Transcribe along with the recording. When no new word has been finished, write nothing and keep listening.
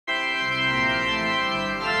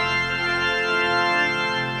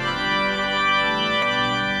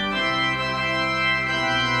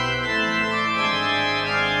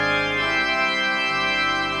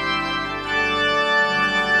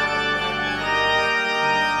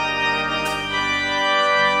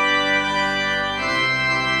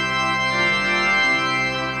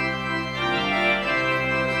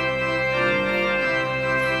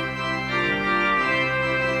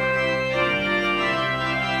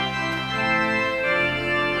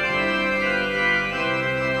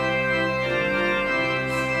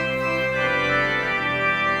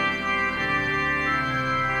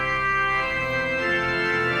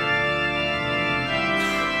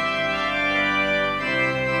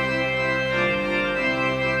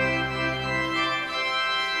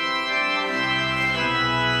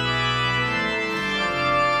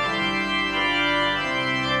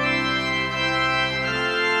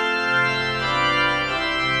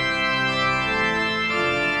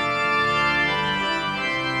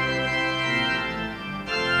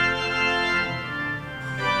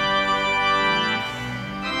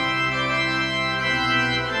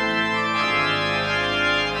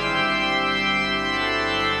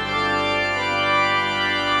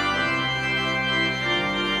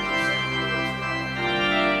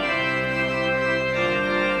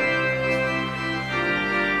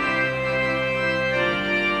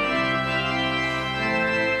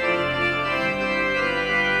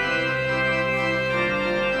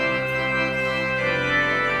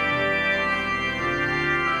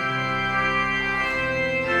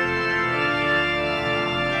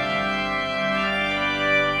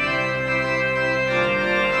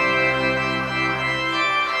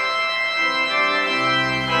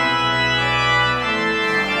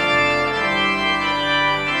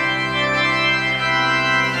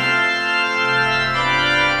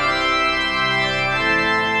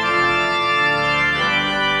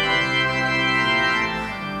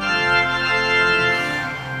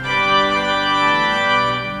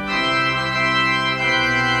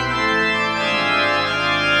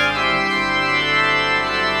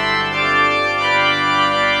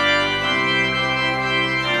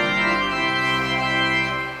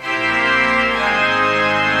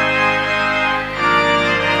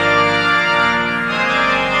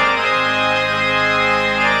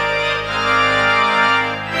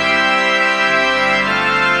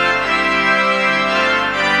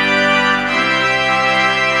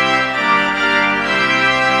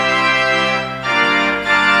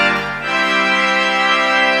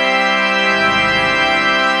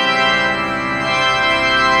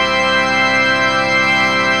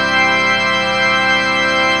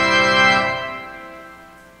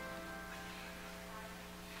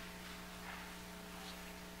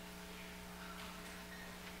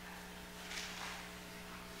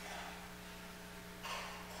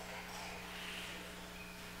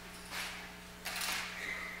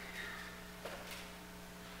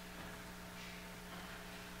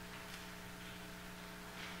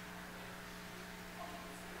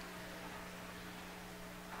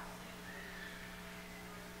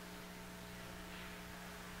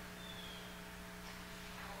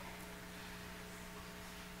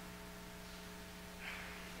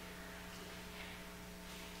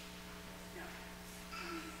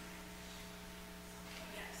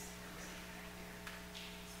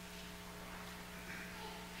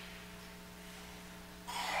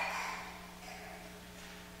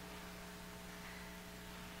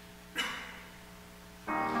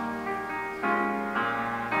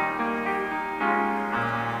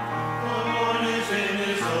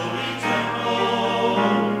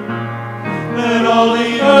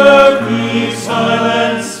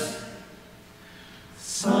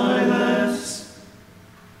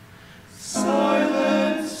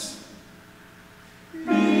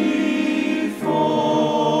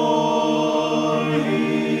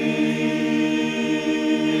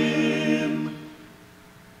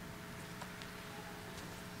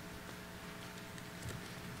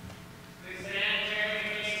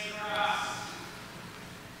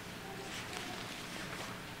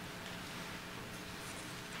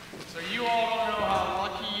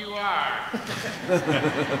Come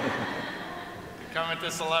at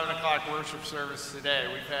this 11 o'clock worship service today.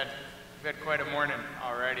 We've had quite a morning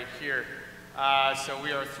already here. So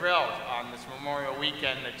we are thrilled on this Memorial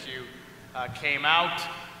Weekend that you came out.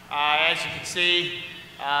 As you can see,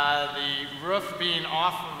 the roof being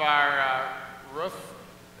off of our roof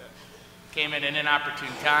came at an inopportune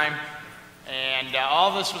time. And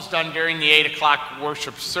all this was done during the 8 o'clock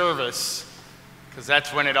worship service, because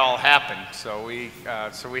that's when it all happened. So we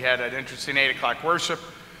had an interesting 8 o'clock worship.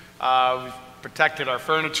 We protected our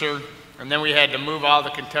furniture, and then we had to move all the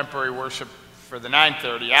contemporary worship for the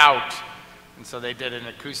 9:30 out. And so they did an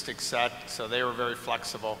acoustic set, so they were very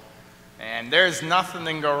flexible. And there's nothing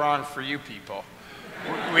that can go wrong for you people.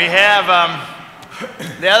 We have,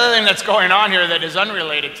 the other thing that's going on here that is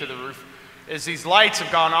unrelated to the roof is these lights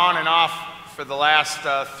have gone on and off for the last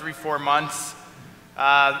 3-4 months.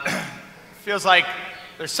 Feels like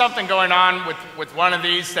there's something going on with one of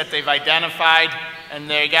these that they've identified, and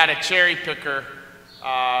they got a cherry picker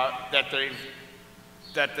that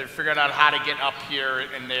they've figured out how to get up here,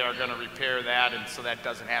 and they are going to repair that, and so that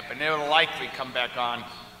doesn't happen. It will likely come back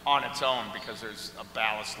on its own because there's a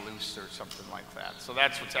ballast loose or something like that. So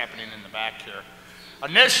that's what's happening in the back here.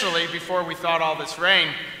 Initially, before we thought all this rain,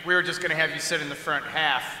 we were just going to have you sit in the front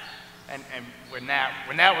half, and when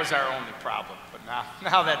that was our only problem. But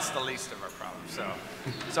now that's the least of our problems.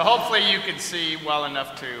 So hopefully you can see well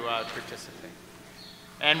enough to participate.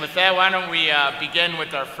 And with that, why don't we begin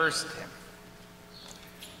with our first hymn.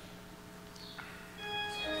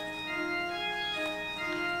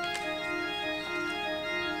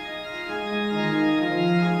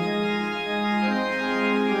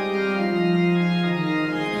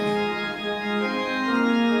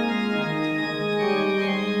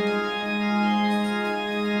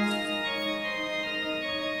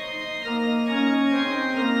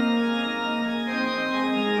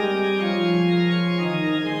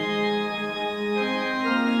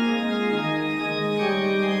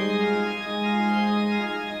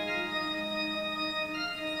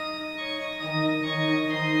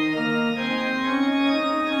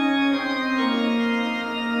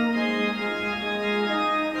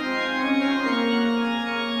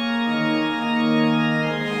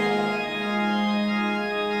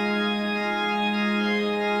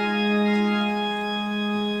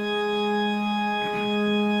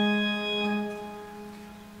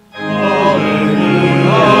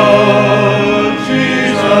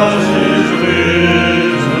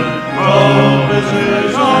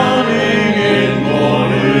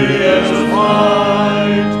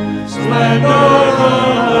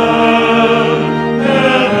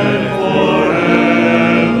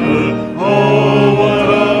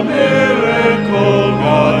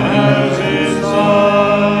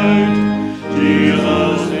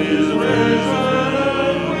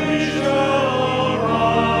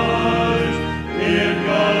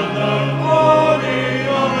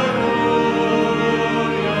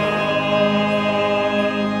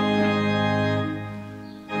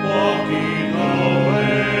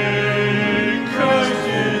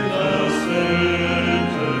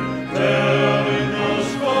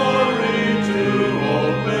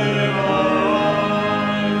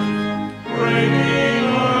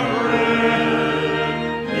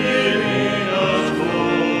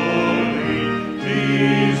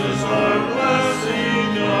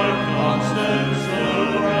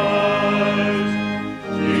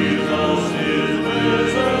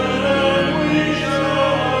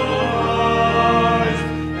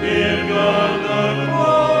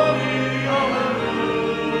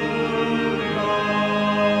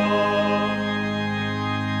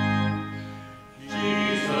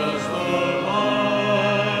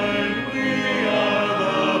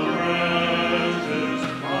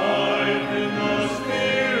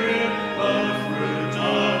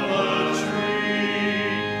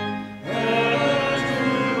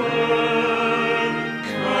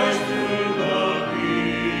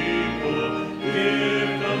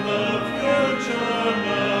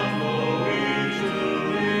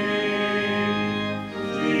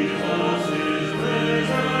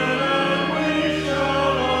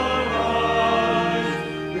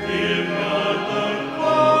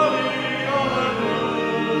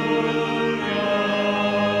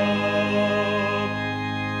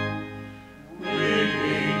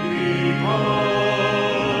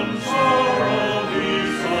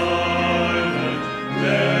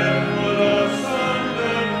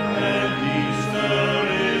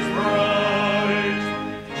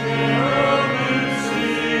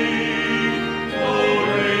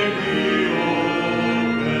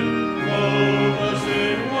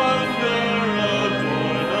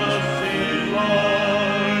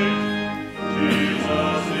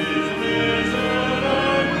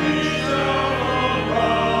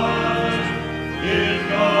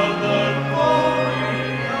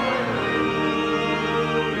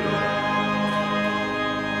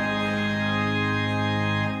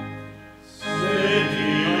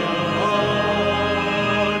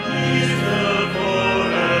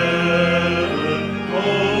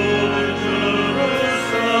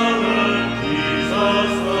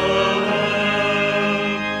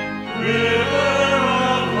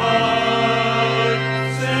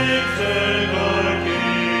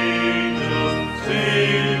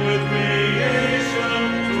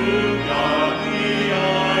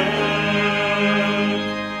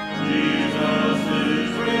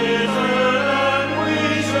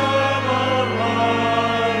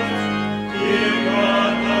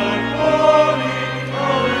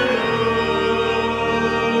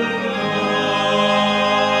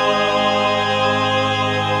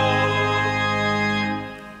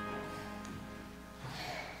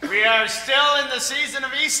 We are still in the season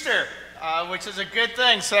of Easter, which is a good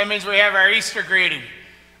thing. So that means we have our Easter greeting.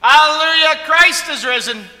 Alleluia, Christ is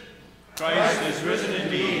risen. Christ is risen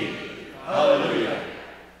indeed. Alleluia.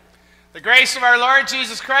 The grace of our Lord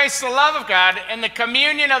Jesus Christ, the love of God, and the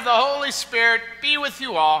communion of the Holy Spirit be with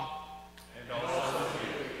you all. And also with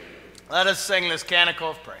you. Let us sing this canticle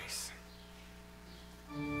of praise.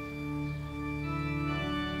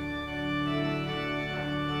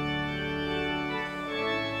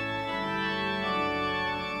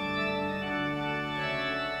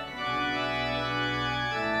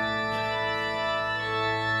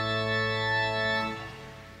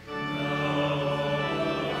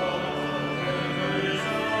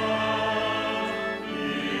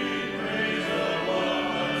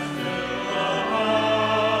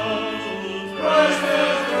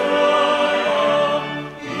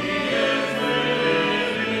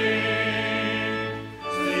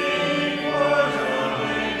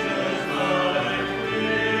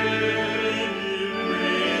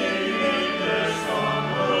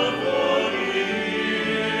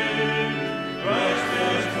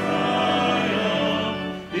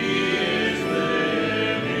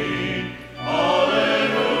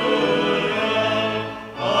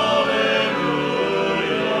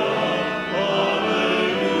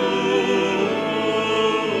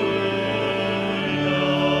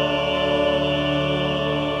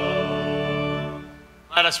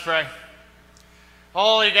 Let us pray.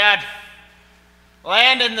 Holy God,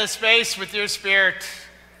 land in this space with your Spirit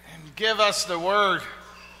and give us the word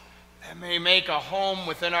that may make a home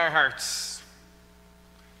within our hearts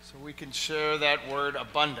so we can share that word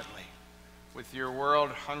abundantly with your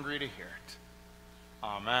world hungry to hear it.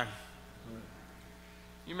 Amen.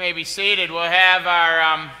 You may be seated. We'll have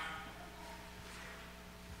our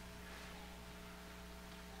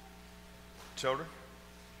children.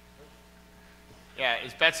 Yeah,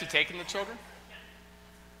 is Betsy taking the children?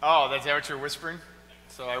 Oh, that's what you're whispering?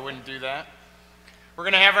 So I wouldn't do that. We're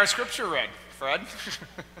going to have our scripture read. Fred?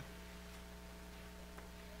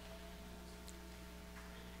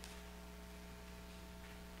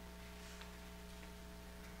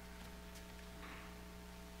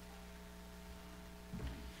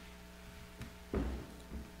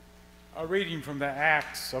 A reading from the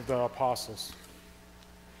Acts of the Apostles.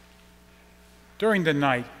 During the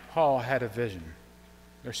night, Paul had a vision.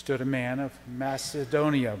 There stood a man of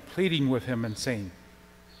Macedonia pleading with him and saying,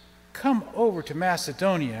 "Come over to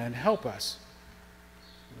Macedonia and help us."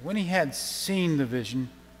 When he had seen the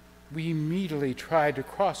vision, we immediately tried to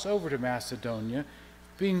cross over to Macedonia,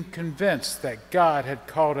 being convinced that God had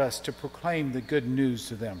called us to proclaim the good news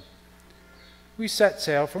to them. We set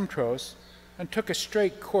sail from Troas and took a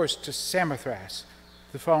straight course to Samothrace,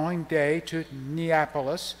 the following day to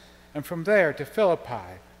Neapolis, and from there to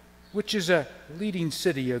Philippi, which is a leading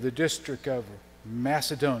city of the district of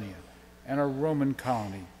Macedonia and a Roman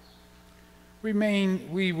colony. We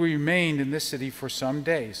remained in this city for some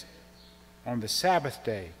days. On the Sabbath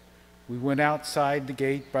day, we went outside the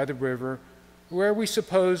gate by the river, where we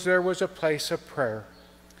supposed there was a place of prayer,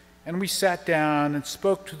 and we sat down and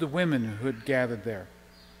spoke to the women who had gathered there.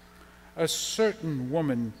 A certain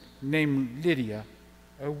woman named Lydia,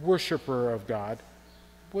 a worshiper of God,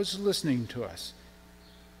 was listening to us.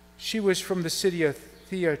 She was from the city of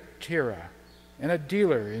Thyatira and a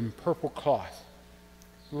dealer in purple cloth.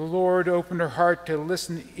 The Lord opened her heart to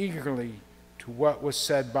listen eagerly to what was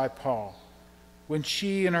said by Paul. When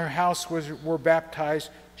she and her house were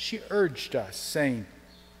baptized, she urged us, saying,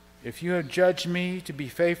 "If you have judged me to be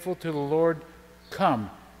faithful to the Lord,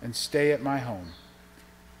 come and stay at my home."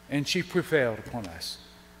 And she prevailed upon us.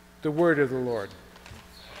 The word of the Lord.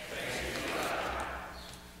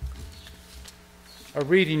 A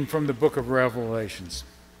reading from the book of Revelations.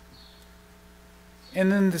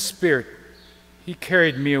 And in the Spirit, he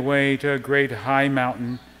carried me away to a great high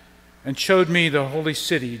mountain and showed me the holy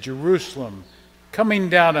city, Jerusalem, coming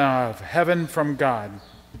down out of heaven from God.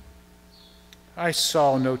 I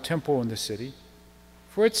saw no temple in the city,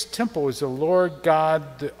 for its temple is the Lord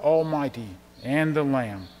God, the Almighty, and the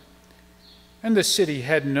Lamb. And the city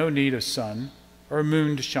had no need of sun or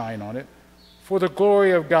moon to shine on it, for the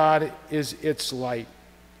glory of God is its light,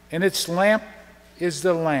 and its lamp is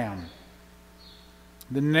the Lamb.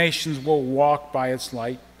 The nations will walk by its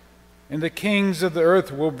light, and the kings of the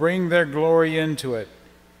earth will bring their glory into it.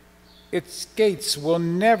 Its gates will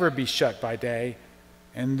never be shut by day,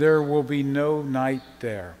 and there will be no night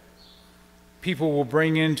there. People will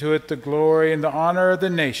bring into it the glory and the honor of the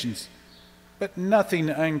nations, but nothing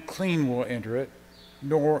unclean will enter it,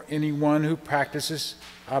 nor anyone who practices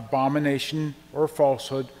abomination or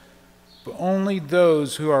falsehood, but only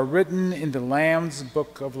those who are written in the Lamb's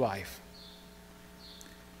book of life.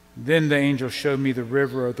 Then the angel showed me the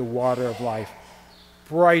river of the water of life,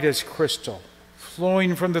 bright as crystal,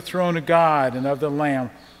 flowing from the throne of God and of the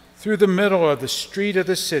Lamb through the middle of the street of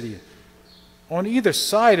the city. On either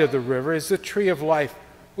side of the river is the tree of life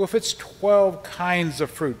with its 12 kinds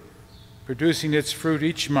of fruit, producing its fruit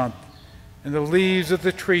each month, and the leaves of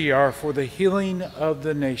the tree are for the healing of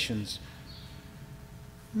the nations.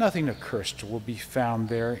 Nothing accursed will be found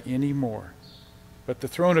there anymore, but the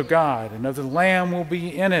throne of God and of the Lamb will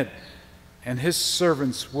be in it, and his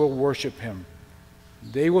servants will worship him.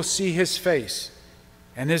 They will see his face,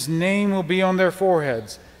 and his name will be on their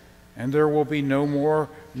foreheads, and there will be no more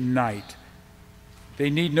night. They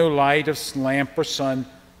need no light of lamp or sun,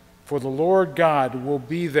 for the Lord God will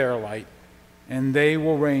be their light, and they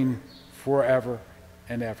will reign forever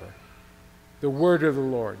and ever. The word of the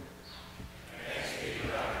Lord.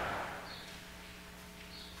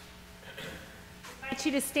 I invite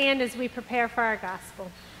you to stand as we prepare for our gospel.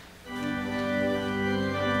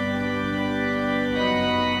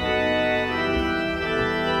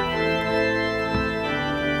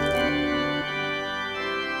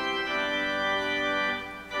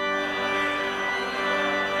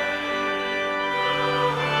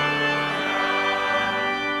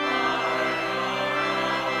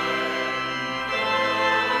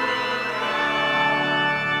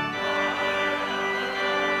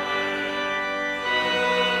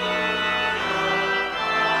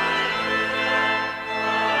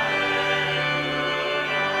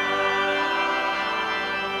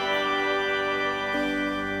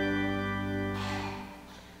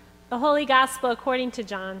 The Holy Gospel according to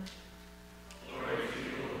John.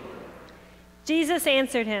 Jesus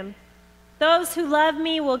answered him, "Those who love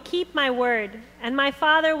me will keep my word, and my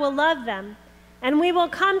Father will love them, and we will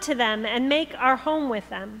come to them and make our home with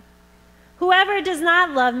them. Whoever does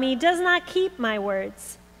not love me does not keep my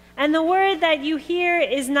words, and the word that you hear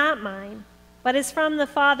is not mine, but is from the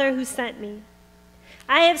Father who sent me.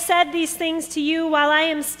 I have said these things to you while I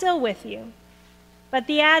am still with you. But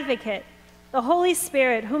the Advocate, the Holy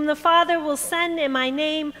Spirit, whom the Father will send in my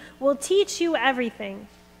name, will teach you everything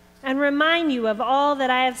and remind you of all that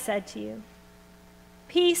I have said to you.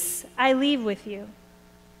 Peace I leave with you.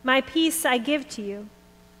 My peace I give to you.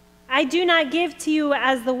 I do not give to you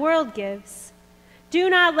as the world gives. Do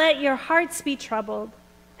not let your hearts be troubled,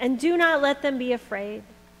 and do not let them be afraid.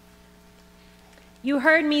 You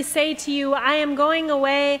heard me say to you, I am going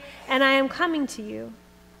away, and I am coming to you.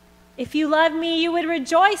 If you loved me, you would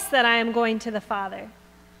rejoice that I am going to the Father,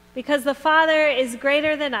 because the Father is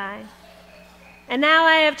greater than I. And now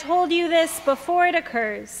I have told you this before it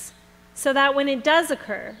occurs, so that when it does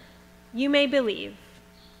occur, you may believe."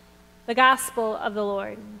 The Gospel of the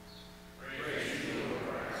Lord. Praise to you, Lord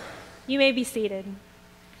Christ. You may be seated.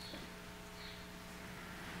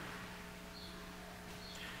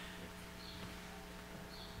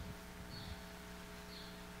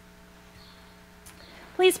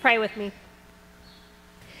 Please pray with me.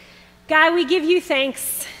 God, we give you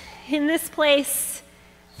thanks in this place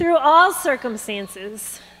through all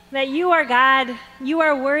circumstances that you are God, you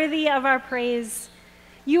are worthy of our praise.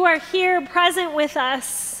 You are here present with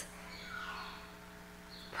us,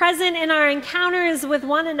 present in our encounters with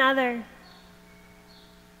one another.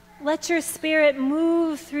 Let your Spirit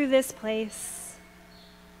move through this place.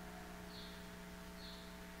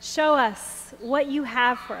 Show us what you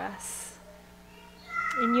have for us.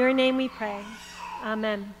 In your name we pray.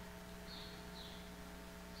 Amen.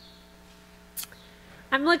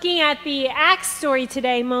 I'm looking at the Acts story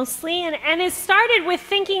today mostly, and it started with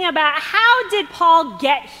thinking about how did Paul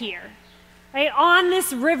get here, right, on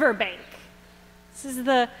this riverbank. This is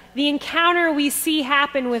the encounter we see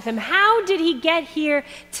happen with him. How did he get here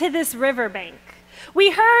to this riverbank?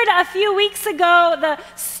 We heard a few weeks ago the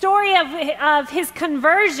story of his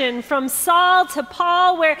conversion from Saul to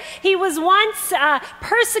Paul, where he was once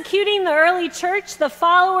persecuting the early church, the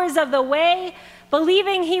followers of the way,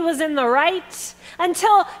 believing he was in the right,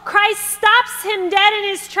 until Christ stops him dead in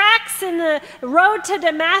his tracks in the road to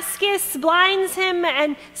Damascus, blinds him,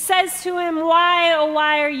 and says to him, "Why, oh,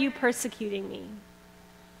 why are you persecuting me?"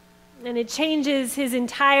 And it changes his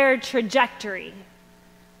entire trajectory,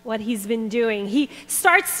 what he's been doing. He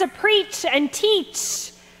starts to preach and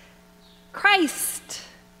teach Christ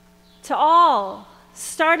to all,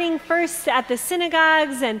 starting first at the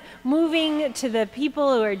synagogues and moving to the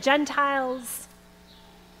people who are Gentiles.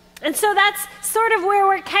 And so that's sort of where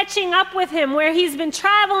we're catching up with him, where he's been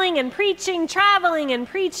traveling and preaching.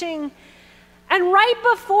 And right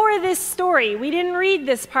before this story, we didn't read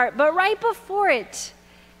this part, but right before it,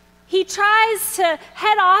 he tries to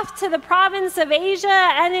head off to the province of Asia,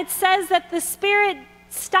 and it says that the Spirit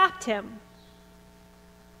stopped him.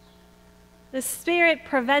 The Spirit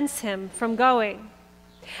prevents him from going.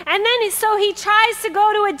 And then so he tries to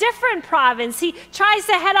go to a different province. He tries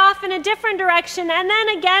to head off in a different direction. And then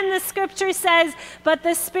again, the scripture says, but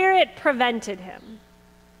the Spirit prevented him.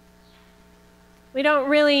 We don't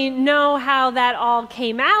really know how that all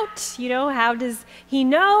came out. How does he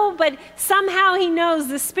know? But somehow he knows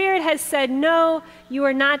the Spirit has said, no, you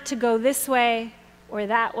are not to go this way or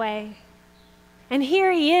that way. And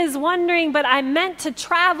here he is wondering, but I'm meant to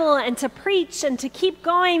travel and to preach and to keep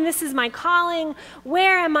going. This is my calling.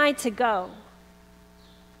 Where am I to go?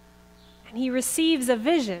 And he receives a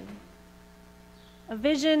vision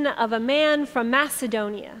of a man from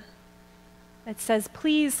Macedonia that says,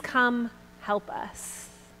 please come help us.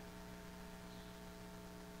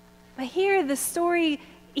 But here the story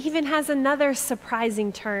even has another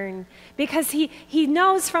surprising turn, because he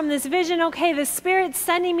knows from this vision, okay, the Spirit's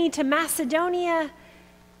sending me to Macedonia.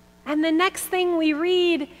 And the next thing we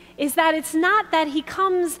read is that it's not that he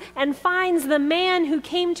comes and finds the man who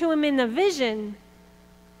came to him in the vision.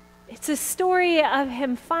 It's a story of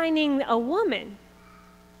him finding a woman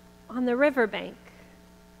on the riverbank,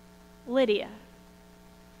 Lydia.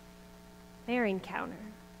 Their encounter.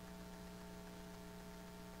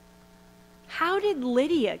 How did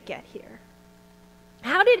Lydia get here?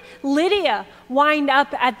 How did Lydia wind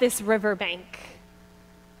up at this riverbank?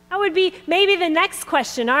 That would be maybe the next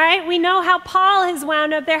question, all right? We know how Paul has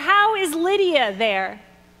wound up there. How is Lydia there?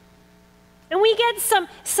 And we get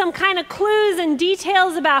some kind of clues and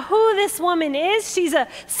details about who this woman is. She's a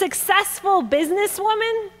successful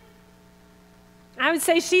businesswoman. I would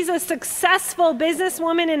say she's a successful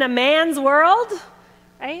businesswoman in a man's world,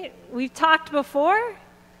 right? We've talked before.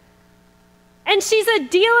 And she's a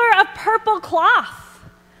dealer of purple cloth,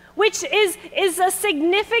 which is a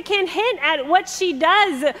significant hint at what she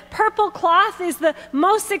does. Purple cloth is the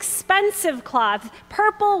most expensive cloth.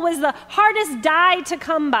 Purple was the hardest dye to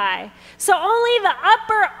come by. So only the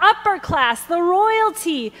upper class, the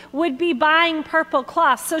royalty, would be buying purple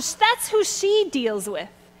cloth. So that's who she deals with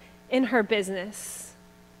in her business.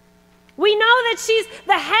 We know that she's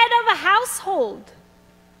the head of a household,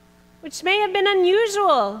 which may have been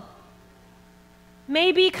unusual.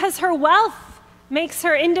 Maybe because her wealth makes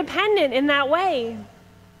her independent in that way.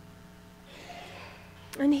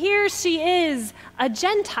 And here she is, a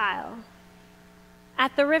Gentile,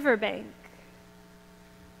 at the riverbank.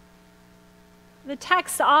 The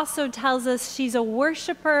text also tells us she's a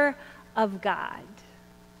worshiper of God.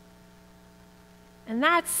 And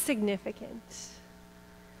that's significant.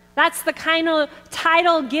 That's the kind of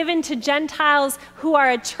title given to Gentiles who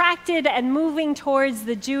are attracted and moving towards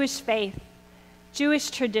the Jewish faith, Jewish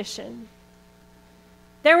tradition.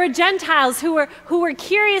 There were Gentiles who were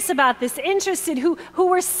curious about this, interested, who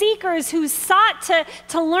were seekers, who sought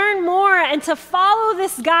to learn more and to follow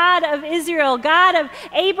this God of Israel, God of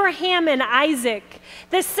Abraham and Isaac.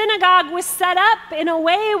 The synagogue was set up in a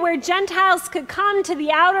way where Gentiles could come to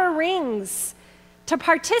the outer rings to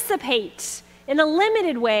participate in a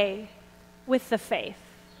limited way with the faith.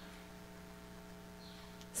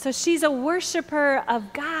 So she's a worshiper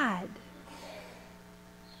of God,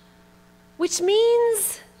 which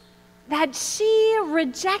means that she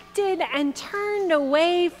rejected and turned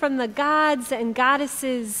away from the gods and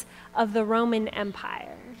goddesses of the Roman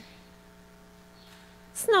Empire.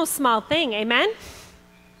 It's no small thing, amen?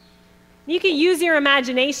 You can use your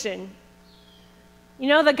imagination. You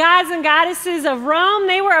know, the gods and goddesses of Rome,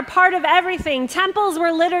 they were a part of everything. Temples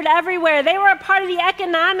were littered everywhere. They were a part of the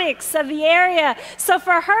economics of the area. So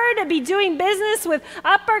for her to be doing business with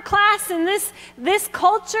upper class in this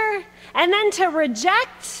culture, and then to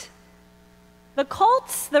reject the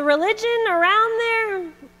cults, the religion around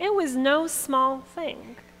there, it was no small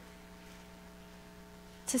thing.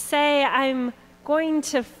 To say, I'm going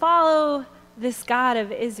to follow this God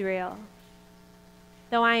of Israel,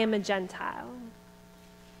 though I am a Gentile.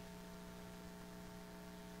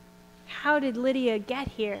 How did Lydia get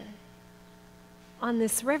here on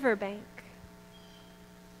this riverbank?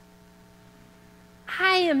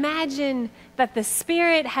 I imagine that the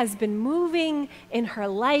Spirit has been moving in her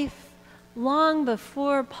life long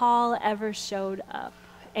before Paul ever showed up.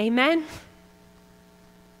 Amen?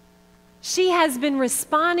 She has been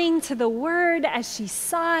responding to the word as she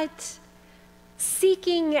saw it,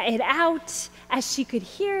 seeking it out as she could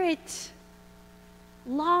hear it,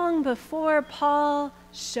 long before Paul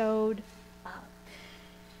showed up.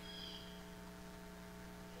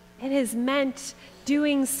 It has meant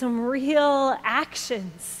doing some real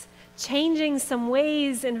actions, changing some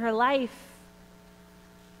ways in her life.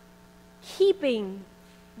 keeping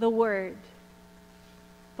the word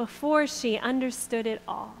before she understood it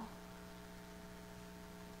all.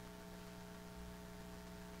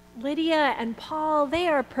 Lydia and Paul, they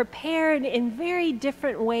are prepared in very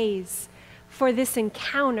different ways for this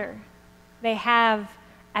encounter they have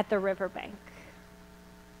at the riverbank.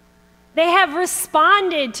 They have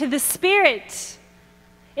responded to the Spirit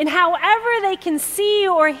in however they can see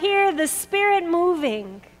or hear the Spirit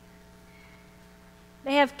moving.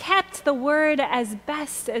 They have kept the word as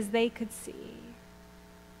best as they could see.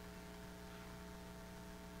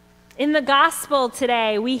 In the gospel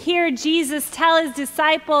today, we hear Jesus tell his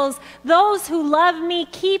disciples, "Those who love me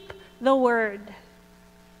keep the word.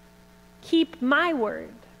 Keep my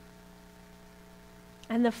word.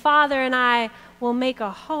 And the Father and I will make a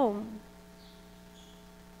home."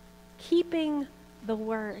 Keeping the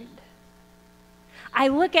word. I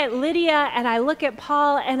look at Lydia and I look at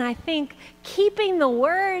Paul and I think keeping the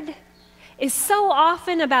word is so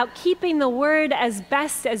often about keeping the word as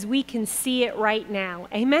best as we can see it right now.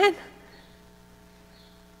 Amen?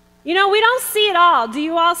 You know, we don't see it all. Do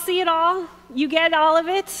you all see it all? You get all of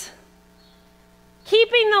it?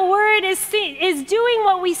 Keeping the word is doing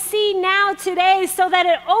what we see now today so that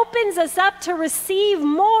it opens us up to receive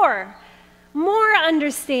more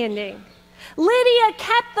understanding. Lydia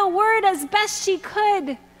kept the word as best she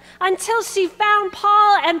could until she found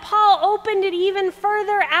Paul, and Paul opened it even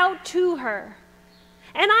further out to her.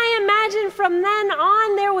 And I imagine from then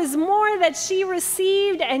on there was more that she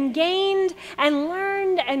received and gained and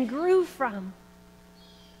learned and grew from.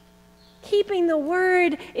 Keeping the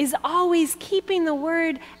word is always keeping the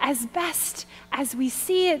word as best as we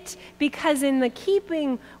see it, because in the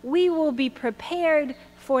keeping we will be prepared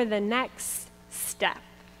for the next step.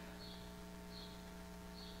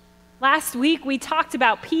 Last week we talked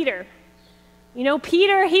about Peter. You know,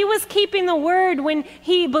 Peter, he was keeping the word when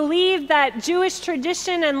he believed that Jewish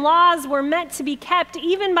tradition and laws were meant to be kept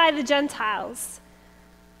even by the Gentiles.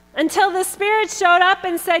 Until the Spirit showed up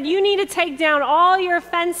and said, you need to take down all your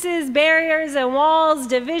fences, barriers, and walls,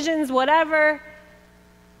 divisions, whatever.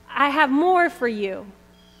 I have more for you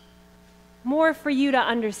to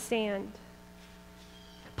understand.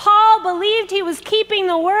 Paul believed he was keeping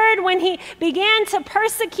the word when he began to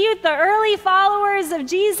persecute the early followers of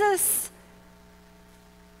Jesus,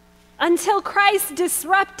 until Christ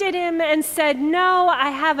disrupted him and said, no, I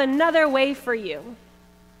have another way for you.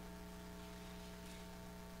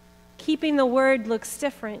 Keeping the word looks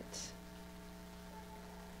different.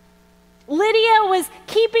 Lydia was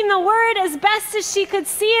keeping the word as best as she could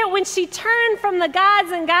see it when she turned from the gods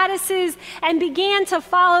and goddesses and began to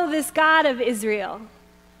follow this God of Israel,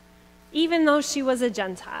 even though she was a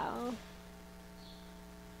Gentile.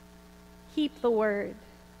 Keep the word.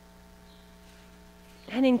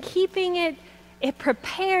 And in keeping it, it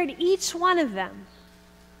prepared each one of them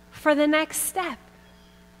for the next step,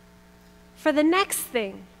 for the next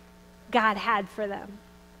thing God had for them,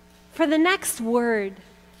 for the next word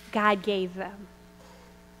God gave them.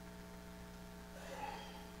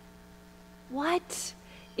 What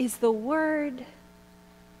is the word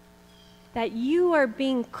that you are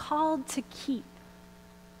being called to keep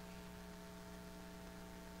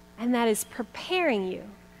and that is preparing you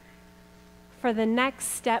for the next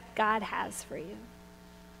step God has for you?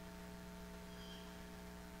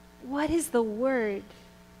 What is the word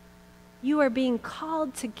you are being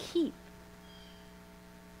called to keep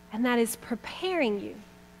and that is preparing you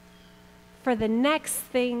for the next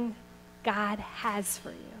thing God has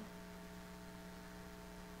for you?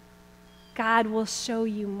 God will show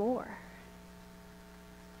you more.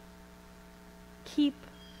 Keep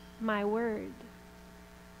my word.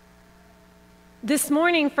 This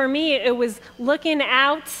morning for me, it was looking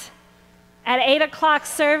out at 8 o'clock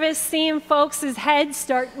service, seeing folks' heads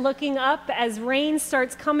start looking up as rain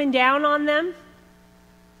starts coming down on them.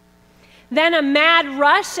 Then a mad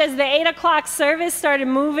rush as the 8 o'clock service started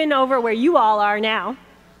moving over where you all are now.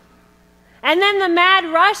 And then the mad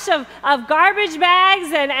rush of garbage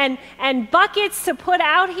bags and buckets to put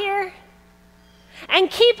out here. And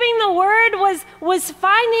keeping the word was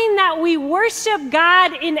finding that we worship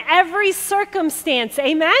God in every circumstance.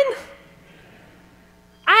 Amen?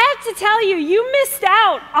 I have to tell you, you missed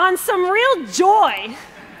out on some real joy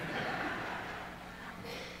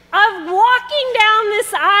of walking down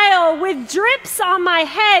this aisle with drips on my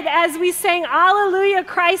head as we sang, Alleluia,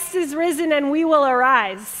 Christ is risen and we will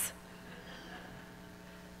arise.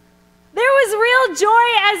 There was real joy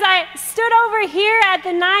as I stood over here at the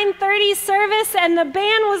 9:30 service and the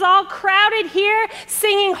band was all crowded here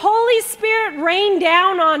singing, Holy Spirit, rain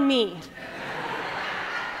down on me.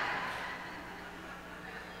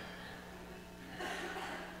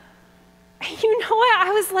 know what?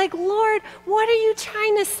 I was like, Lord, what are you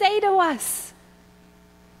trying to say to us?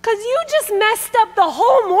 Because you just messed up the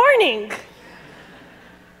whole morning.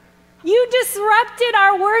 You disrupted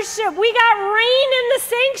our worship. We got rain in the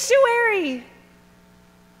sanctuary.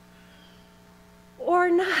 Or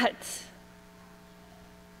not.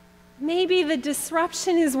 Maybe the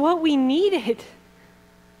disruption is what we needed.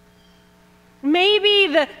 Maybe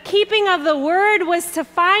the keeping of the word was to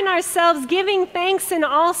find ourselves giving thanks in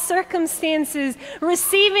all circumstances,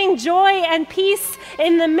 receiving joy and peace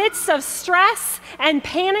in the midst of stress and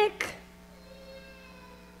panic.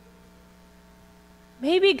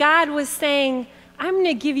 Maybe God was saying, I'm going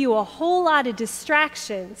to give you a whole lot of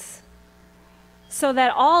distractions so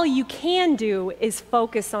that all you can do is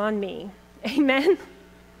focus on me. Amen?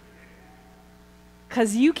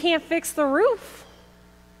 Because you can't fix the roof.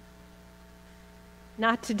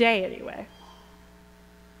 Not today, anyway.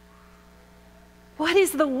 What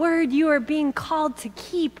is the word you are being called to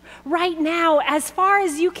keep right now as far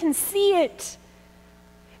as you can see it?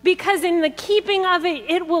 Because in the keeping of it,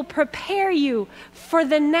 it will prepare you for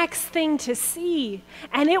the next thing to see,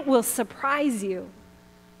 and it will surprise you.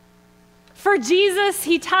 For Jesus,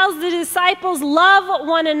 he tells the disciples, love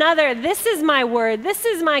one another. This is my word. This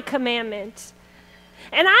is my commandment.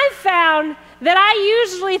 And I've found that I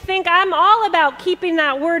usually think I'm all about keeping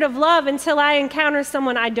that word of love until I encounter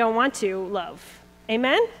someone I don't want to love.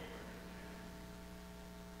 Amen?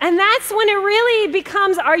 And that's when it really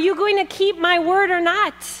becomes, are you going to keep my word or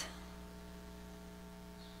not?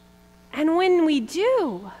 And when we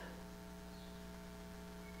do,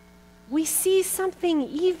 we see something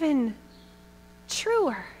even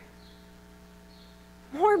truer,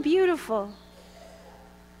 more beautiful.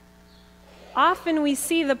 Often we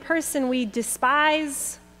see the person we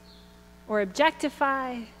despise or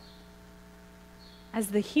objectify as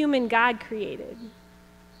the human God created.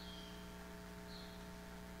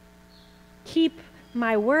 Keep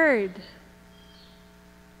my word.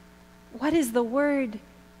 What is the word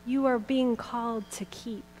you are being called to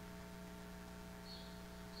keep?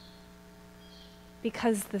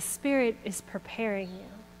 Because the Spirit is preparing you.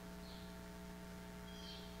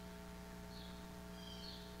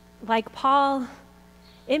 Like Paul,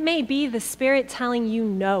 it may be the Spirit telling you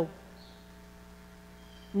no.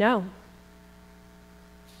 No.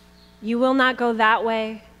 You will not go that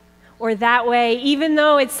way or that way, even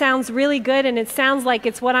though it sounds really good and it sounds like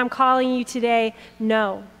it's what I'm calling you today.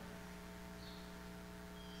 No.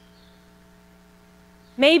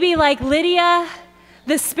 Maybe like Lydia,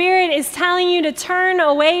 the Spirit is telling you to turn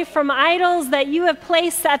away from idols that you have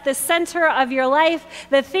placed at the center of your life,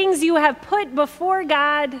 the things you have put before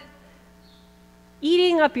God,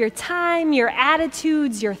 eating up your time, your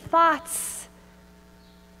attitudes, your thoughts.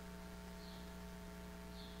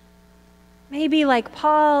 Maybe like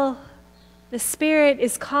Paul, the Spirit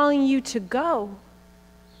is calling you to go,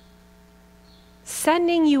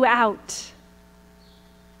 sending you out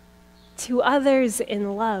to others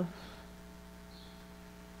in love.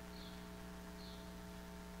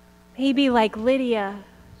 Maybe like Lydia,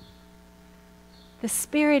 the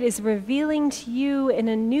Spirit is revealing to you in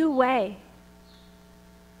a new way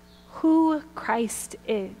who Christ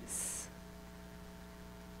is.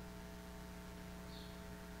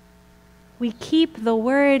 We keep the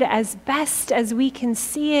word as best as we can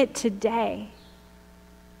see it today,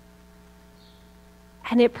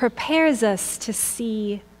 and it prepares us to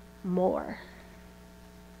see more.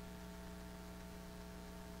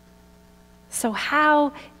 So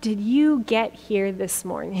how did you get here this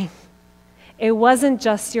morning? It wasn't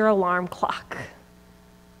just your alarm clock.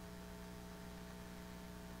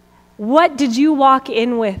 What did you walk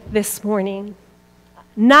in with this morning?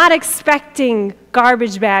 Not expecting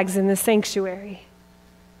garbage bags in the sanctuary.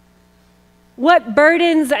 What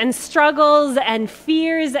burdens and struggles and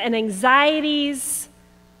fears and anxieties?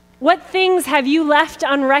 What things have you left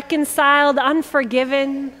unreconciled,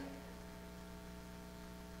 unforgiven?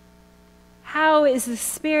 How is the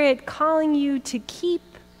Spirit calling you to keep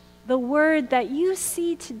the word that you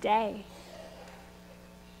see today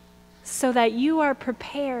so that you are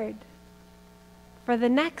prepared for the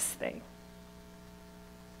next thing?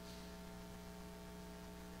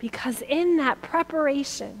 Because in that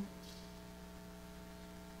preparation,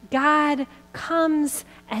 God comes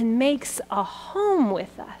and makes a home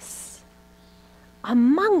with us,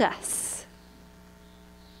 among us.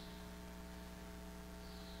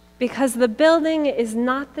 Because the building is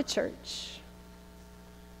not the church,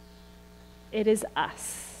 it is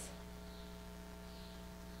us.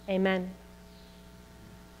 Amen.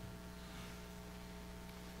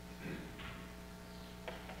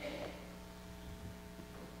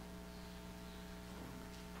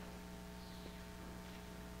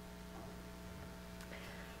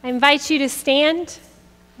 invite you to stand.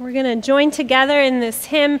 We're going to join together in this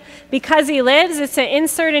hymn, Because He Lives. It's an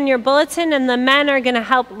insert in your bulletin, and the men are going to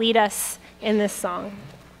help lead us in this song.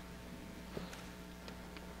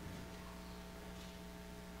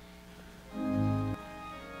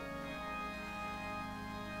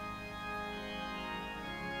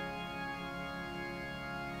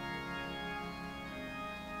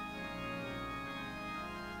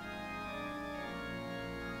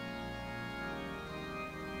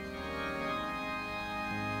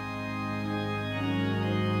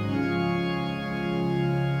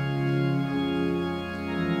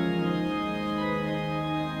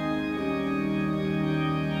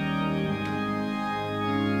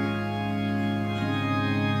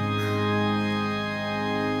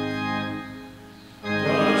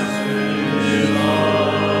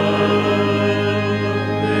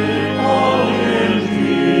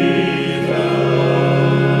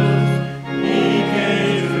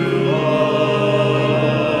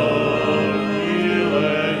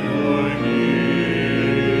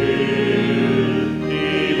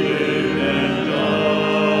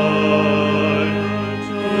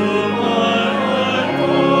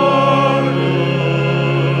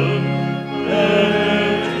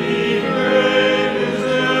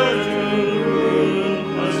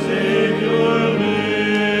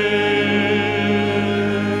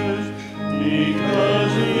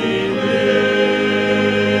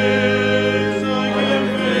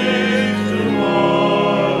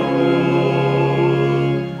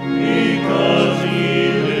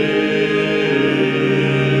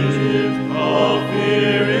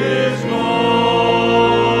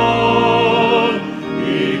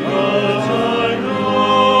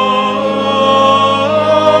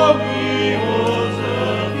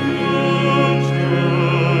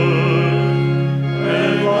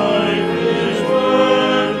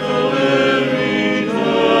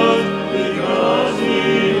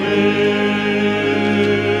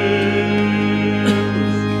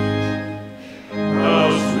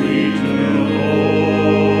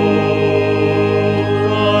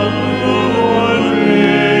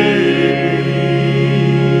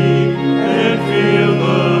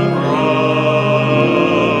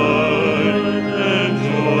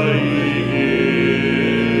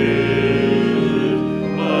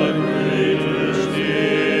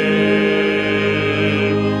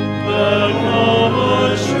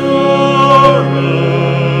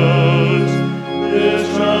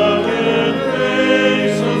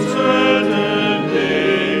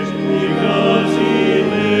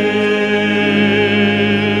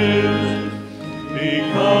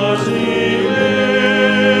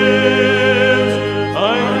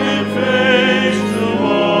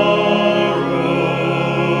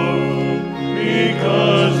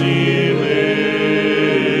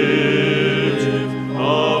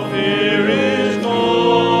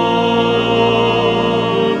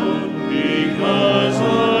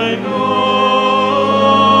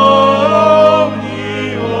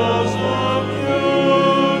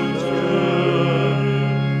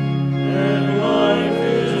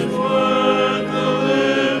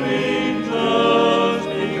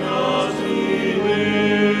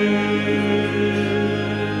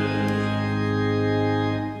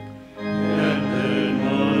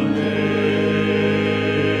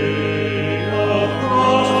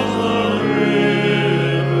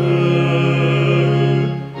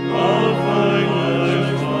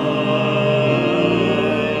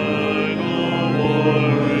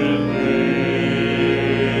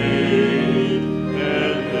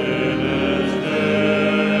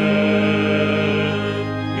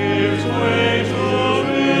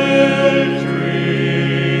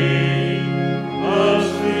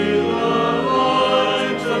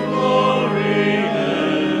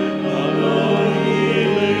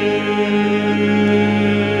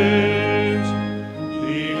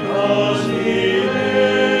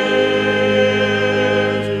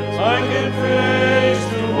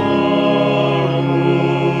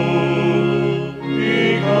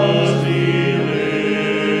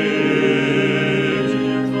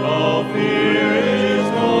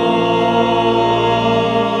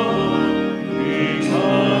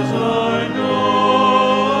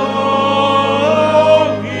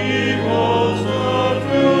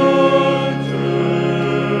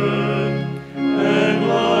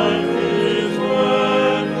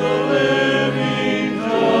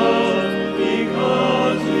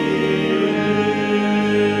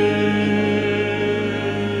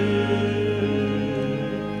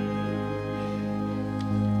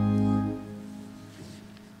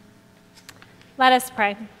 Let us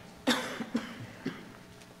pray.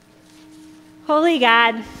 Holy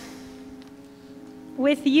God,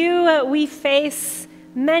 With you, we face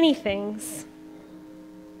many things,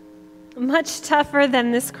 much tougher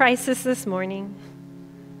than this crisis this morning.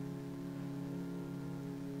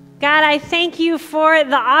 God, I thank you for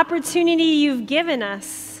the opportunity you've given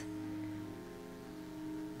us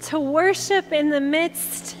to worship in the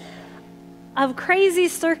midst of crazy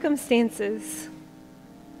circumstances.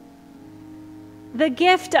 The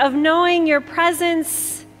gift of knowing your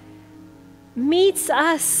presence meets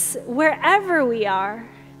us wherever we are,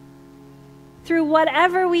 through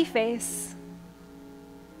whatever we face.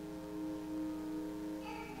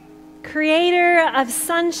 Creator of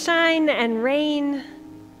sunshine and rain,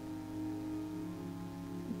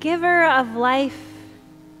 giver of life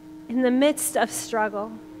in the midst of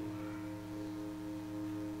struggle.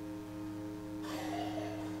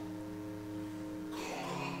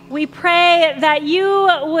 We pray that you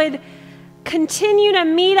would continue to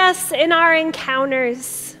meet us in our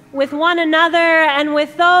encounters with one another and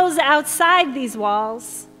with those outside these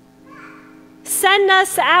walls. Send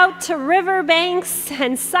us out to riverbanks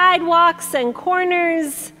and sidewalks and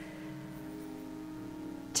corners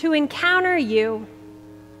to encounter you,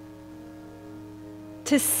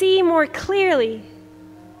 to see more clearly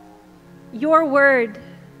your word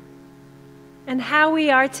and how we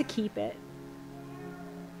are to keep it,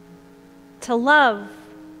 to love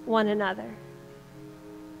one another.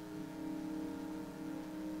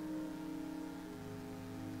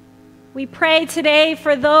 We pray today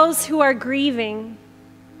for those who are grieving.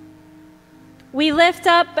 We lift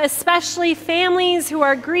up especially families who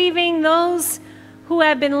are grieving, those who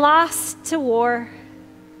have been lost to war.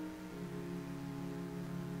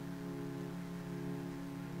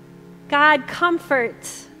 God,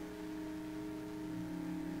 comfort.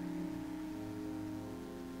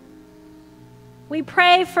 We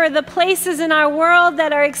pray for the places in our world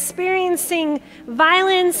that are experiencing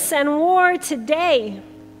violence and war today,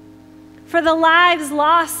 for the lives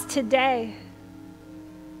lost today.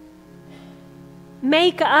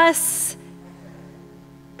 Make us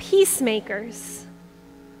peacemakers.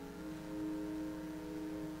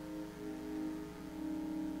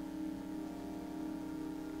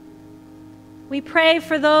 We pray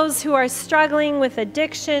for those who are struggling with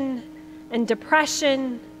addiction and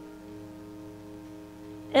depression,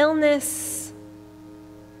 illness.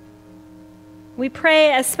 We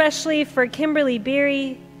pray especially for Kimberly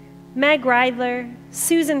Beery, Meg Reidler,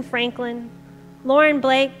 Susan Franklin, Lauren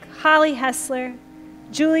Blake, Holly Hessler,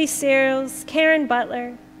 Julie Searles, Karen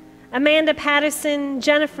Butler, Amanda Patterson,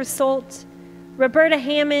 Jennifer Solt, Roberta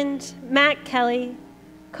Hammond, Matt Kelly,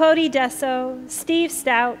 Cody Desso, Steve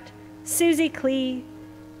Stout, Susie Klee,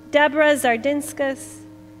 Deborah Zardinskas,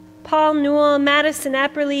 Paul Newell, Madison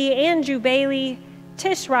Epperly, Andrew Bailey,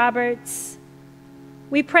 Tish Roberts.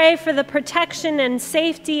 We pray for the protection and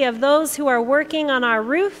safety of those who are working on our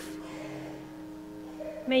roof.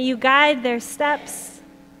 May you guide their steps,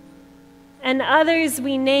 and others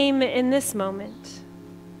we name in this moment.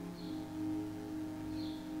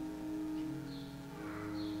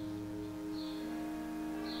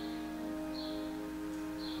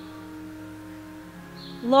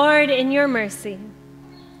 Lord, in your mercy,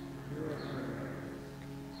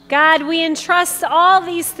 God, we entrust all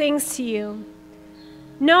these things to you,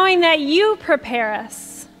 knowing that you prepare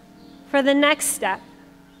us for the next step.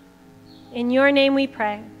 In your name we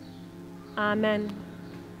pray. Amen.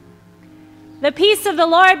 The peace of the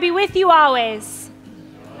Lord be with you always.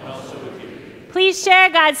 And also with you. Please share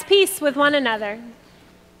God's peace with one another.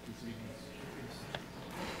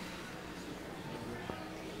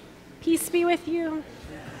 Peace be with you.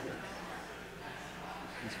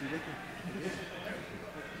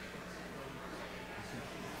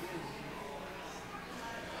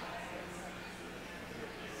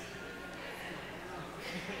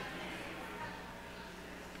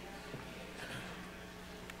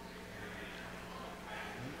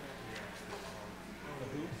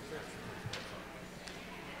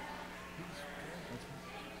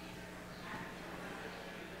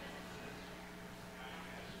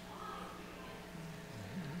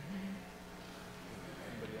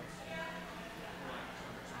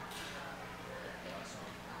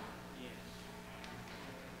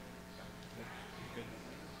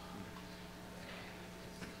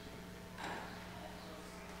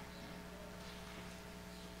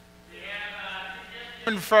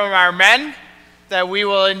 From our men that we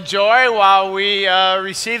will enjoy while we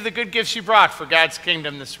receive the good gifts you brought for God's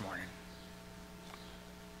kingdom this morning.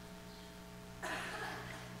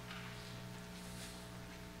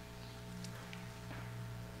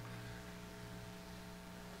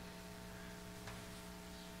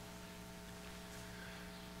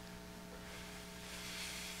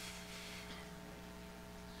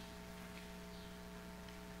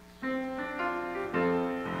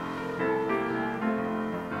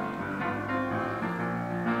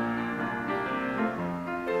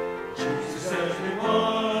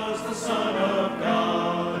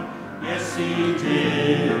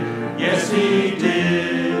 he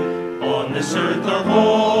did. On this earth the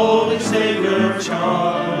Holy Savior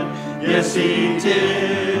trod. Yes, he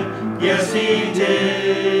did. Yes, he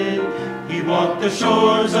did. He walked the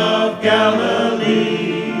shores of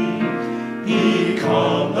Galilee. He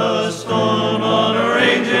calmed the storm on a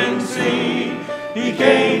raging sea. He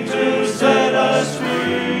came to set us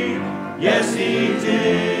free. Yes, he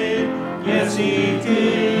did. Yes, he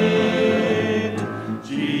did.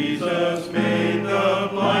 Jesus made the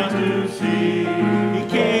blind to see. He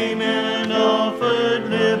came and offered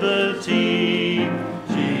liberty.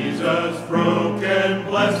 Jesus broke and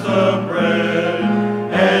blessed the bread,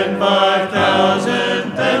 and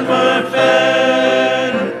 5,000 then were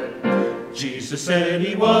fed. Jesus said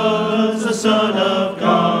he was the Son of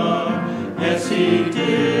God. Yes, he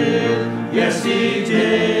did. Yes, he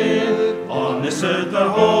did. On this earth the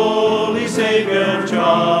Holy Savior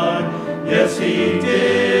trod. Yes, he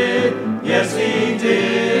did. Yes, he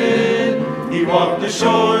did. He walked the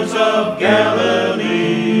shores of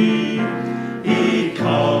Galilee. He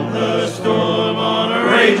calmed the storm on a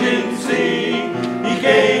raging sea. He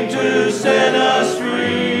came to set us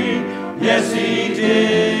free. Yes, he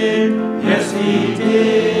did. Yes, he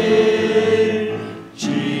did.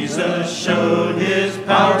 Jesus showed his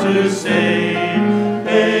power to save.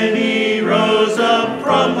 And he rose up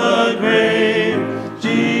from the grave.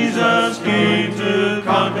 Jesus came to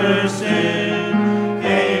conquer sin.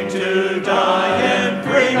 Came to die and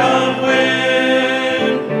freedom win.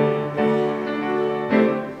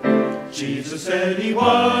 Jesus said he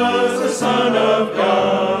was the Son of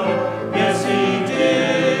God. Yes, he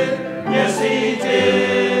did. Yes, he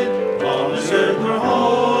did. On this earth the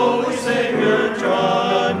Holy Savior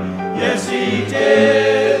trod. Yes, he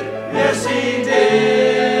did. Yes, he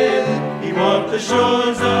did. He walked the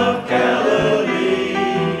shores of Galilee.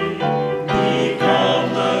 He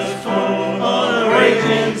calmed the storm on a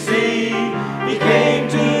raging sea. He came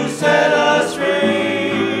to set us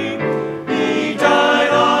free. He died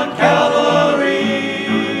on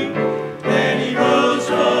Calvary. Then he rose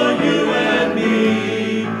for you and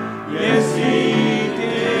me. Yes, he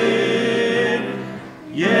did.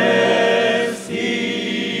 Yes,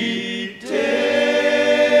 he did.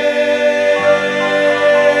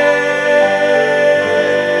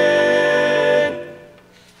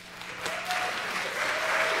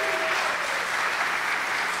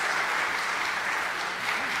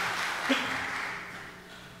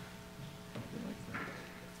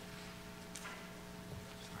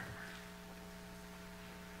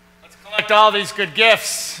 Let's collect all these good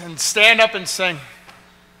gifts and stand up and sing.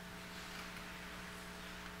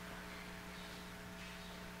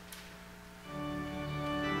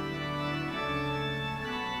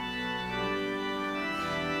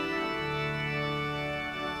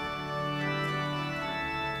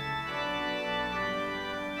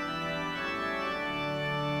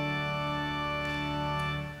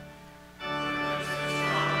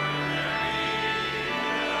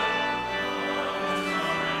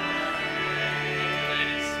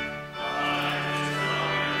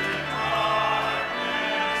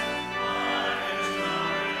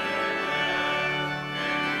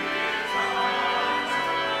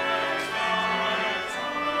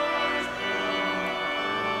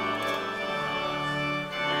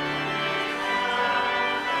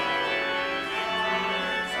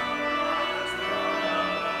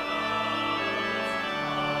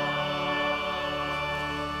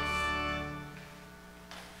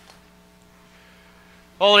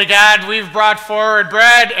 Holy God, we've brought forward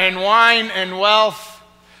bread and wine and wealth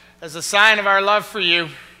as a sign of our love for you.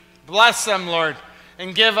 Bless them, Lord,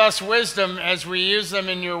 and give us wisdom as we use them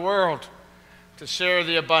in your world to share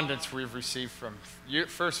the abundance we've received from you,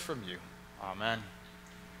 first from you. Amen.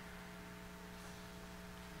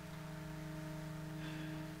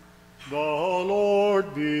 The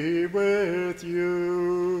Lord be with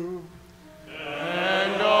you.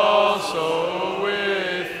 And also with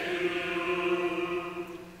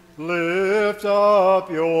Lift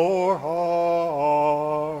up your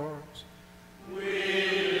hearts.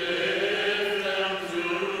 We lift them to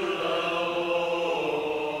the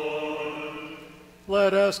Lord.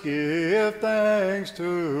 Let us give thanks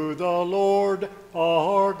to the Lord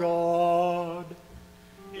our God.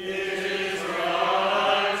 It is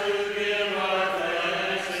right to give our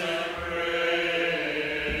thanks and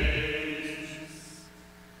praise.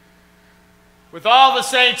 With all the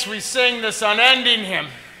saints we sing this unending hymn.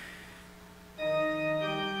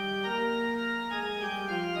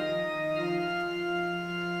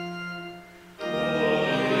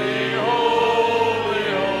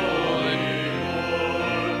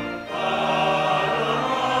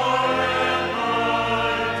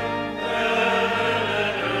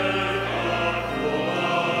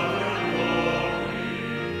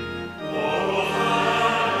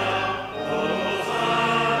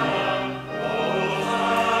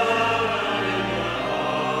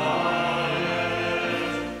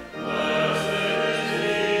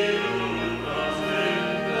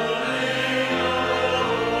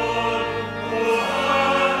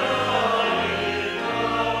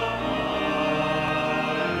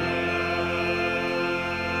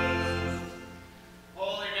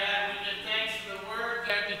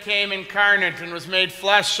 became incarnate and was made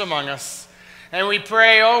flesh among us. And we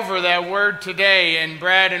pray over that word today in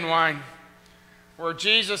bread and wine, where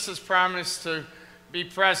Jesus has promised to be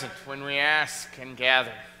present when we ask and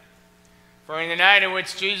gather. For in the night in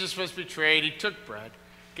which Jesus was betrayed, he took bread,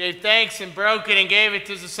 gave thanks and broke it and gave it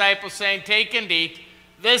to his disciples, saying, "Take and eat.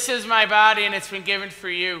 This is my body, and it's been given for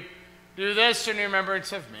you. Do this in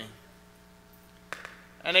remembrance of me."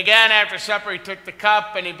 And again, after supper, he took the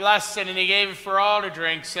cup, and he blessed it, and he gave it for all to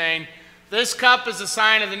drink, saying, "This cup is a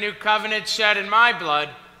sign of the new covenant shed in my blood,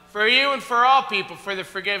 for you and for all people, for the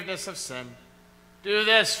forgiveness of sin. Do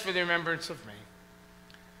this for the remembrance of me."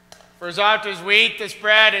 For as often as we eat this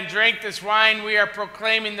bread and drink this wine, we are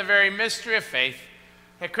proclaiming the very mystery of faith,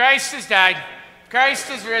 that Christ has died, Christ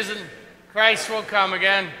has risen, Christ will come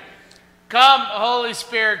again. Come, Holy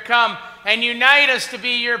Spirit, come and unite us to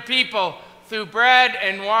be your people through bread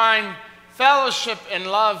and wine, fellowship and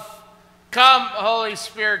love. Come, Holy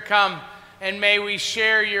Spirit, come, and may we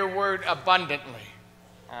share your word abundantly.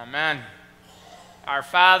 Amen. Our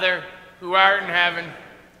Father, who art in heaven,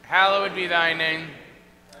 hallowed be thy name.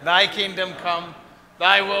 Thy kingdom come,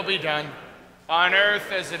 thy will be done, on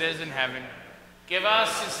earth as it is in heaven. Give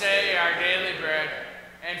us this day our daily bread,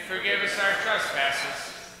 and forgive us our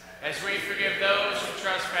trespasses, as we forgive those who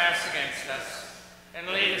trespass against us. And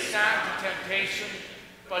lead us not into temptation,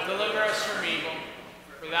 but deliver us from evil.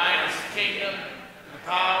 For thine is the kingdom, and the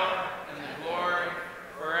power, and the glory,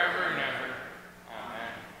 forever and ever.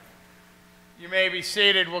 Amen. You may be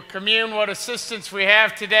seated. We'll commune what assistance we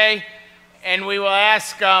have today, and we will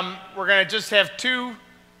ask, we're going to just have two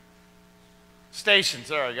stations.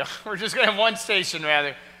 There we go. We're just going to have one station,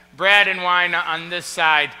 rather. Bread and wine on this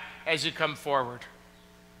side as you come forward.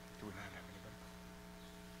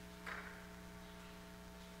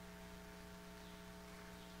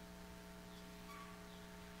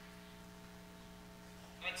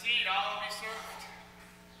 Let's eat, all will be served.